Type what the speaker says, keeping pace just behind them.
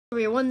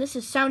Everyone, this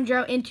is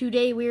Sounddrought, and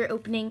today we are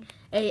opening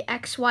a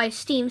XY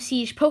Steam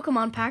Siege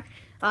Pokemon pack.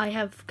 I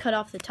have cut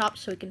off the top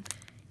so we can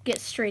get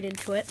straight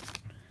into it.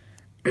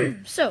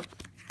 So,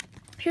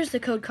 here's the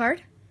code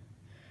card.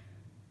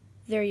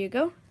 There you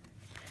go.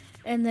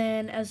 And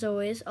then, as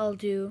always, I'll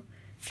do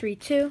 3,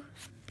 2.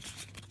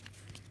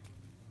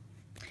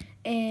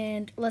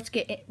 And let's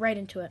get right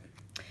into it.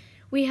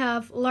 We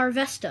have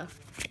Larvesta,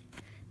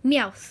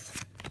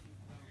 Meowth,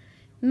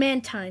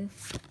 Mantine,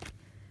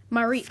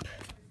 Mareep,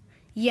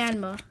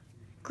 Yanma,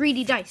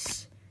 Greedy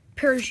Dice,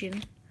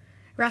 Persian,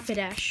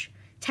 Rapidash,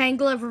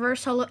 Tangela,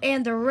 Reverse Holo,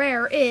 and the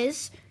rare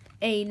is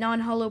a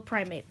non-holo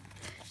Primate.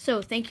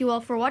 So, thank you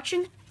all for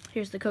watching.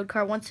 Here's the code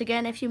card once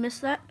again if you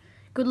missed that.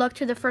 Good luck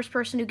to the first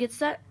person who gets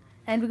that,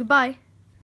 and goodbye.